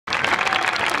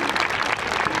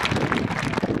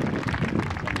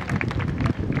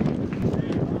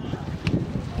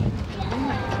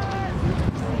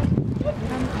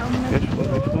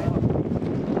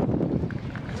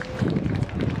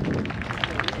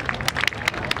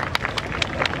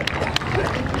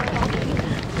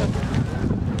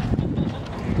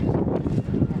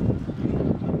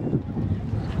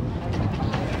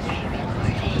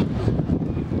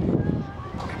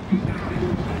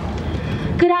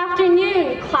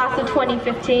afternoon, class of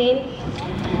 2015.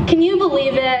 Can you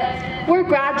believe it? We're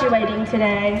graduating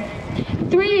today.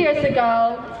 3 years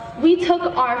ago, we took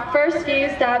our first few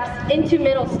steps into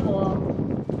middle school.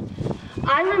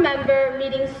 I remember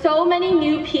meeting so many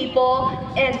new people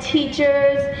and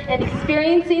teachers and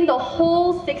experiencing the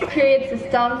whole sixth period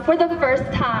system for the first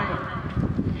time.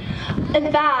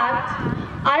 In fact,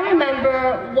 I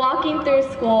remember walking through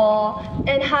school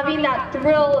and having that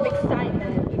thrill of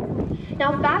excitement.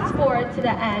 Now fast forward to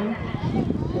the end,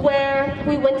 where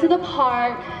we went to the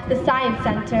park, the science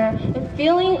center, and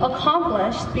feeling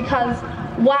accomplished because,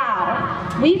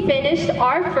 wow, we finished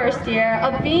our first year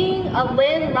of being a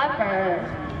Lynn lever.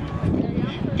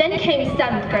 Then came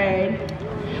 7th grade,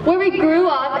 where we grew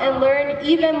up and learned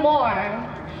even more.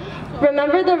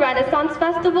 Remember the Renaissance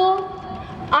Festival?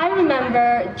 I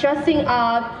remember dressing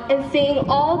up and seeing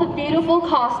all the beautiful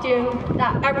costumes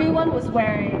that everyone was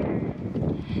wearing.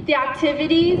 The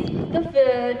activities, the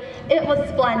food, it was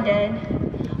splendid.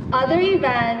 Other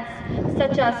events,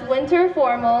 such as Winter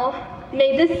Formal,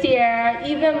 made this year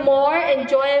even more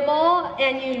enjoyable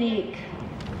and unique.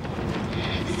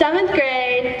 7th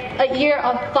grade, a year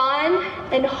of fun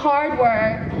and hard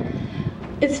work,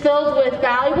 is filled with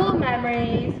valuable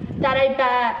memories that I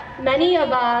bet many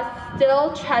of us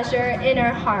still treasure in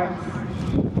our hearts.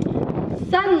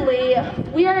 Suddenly,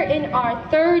 we are in our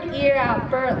 3rd year at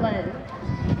Bertlin.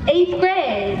 8th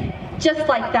grade, just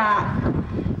like that.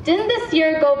 Didn't this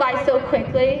year go by so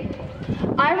quickly?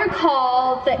 I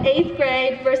recall the 8th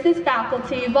grade versus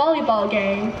faculty volleyball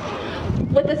game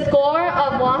with a score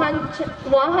of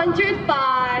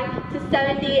 105 to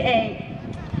 78.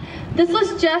 This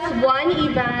was just one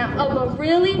event of a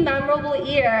really memorable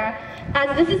year,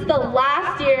 as this is the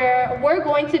last year we're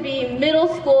going to be middle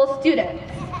school students.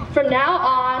 From now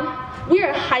on, we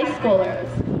are high schoolers.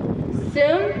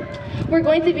 Soon, we're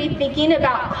going to be thinking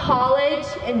about college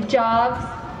and jobs.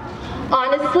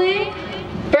 Honestly,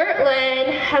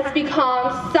 Bertlin has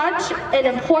become such an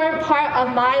important part of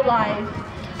my life,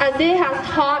 as it has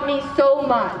taught me so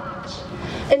much.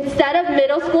 Instead of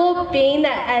middle school being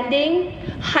the ending,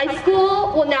 high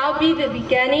school will now be the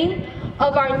beginning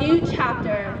of our new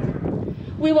chapter.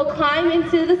 We will climb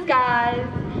into the skies,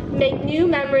 make new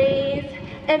memories,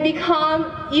 and become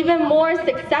even more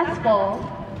successful.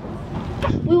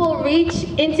 We will reach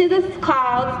into the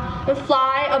clouds and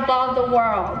fly above the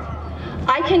world.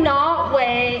 I cannot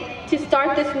wait to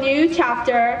start this new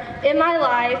chapter in my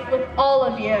life with all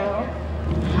of you.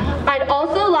 I'd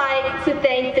also like to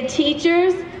thank the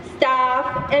teachers,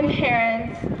 staff, and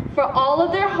parents for all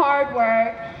of their hard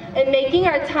work in making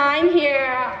our time here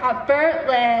at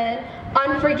Bertlin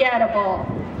unforgettable.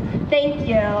 Thank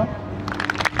you.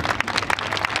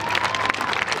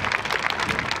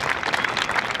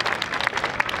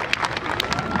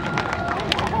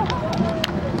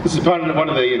 This is one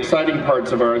of the exciting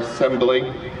parts of our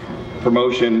assembly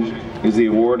promotion is the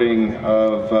awarding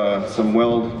of some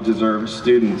well-deserved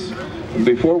students.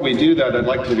 Before we do that, I'd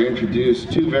like to introduce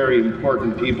two very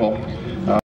important people.